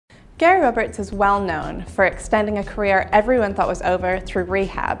Gary Roberts is well known for extending a career everyone thought was over through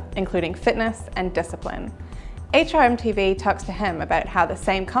rehab, including fitness and discipline. HRMTV talks to him about how the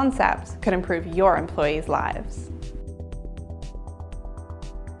same concepts could improve your employees' lives.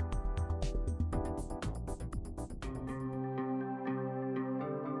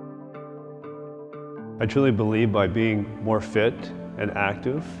 I truly believe by being more fit and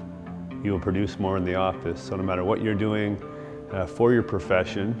active, you will produce more in the office. So no matter what you're doing for your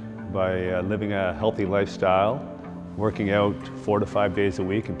profession, by living a healthy lifestyle, working out 4 to 5 days a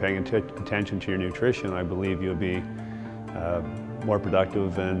week and paying attention to your nutrition, I believe you'll be more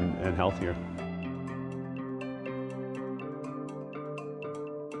productive and healthier.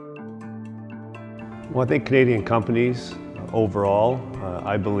 Well, I think Canadian companies overall,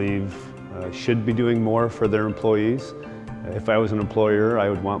 I believe, should be doing more for their employees. If I was an employer, I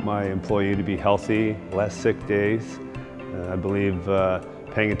would want my employee to be healthy, less sick days. I believe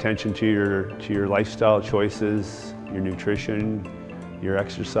paying attention to your lifestyle choices, your nutrition, your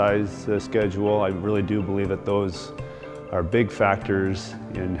exercise schedule. I really do believe that those are big factors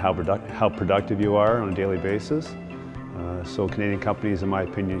in how productive you are on a daily basis. So Canadian companies, in my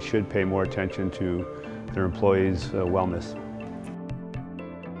opinion, should pay more attention to their employees' wellness.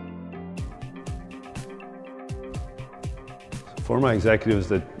 For my executives,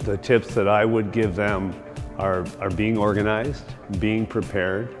 the tips that I would give them are being organized, being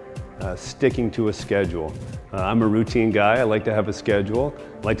prepared, sticking to a schedule. I'm a routine guy. I like to have a schedule.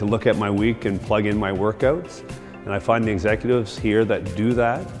 I like to look at my week and plug in my workouts. And I find the executives here that do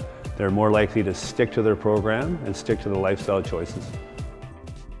that, they're more likely to stick to their program and stick to the lifestyle choices.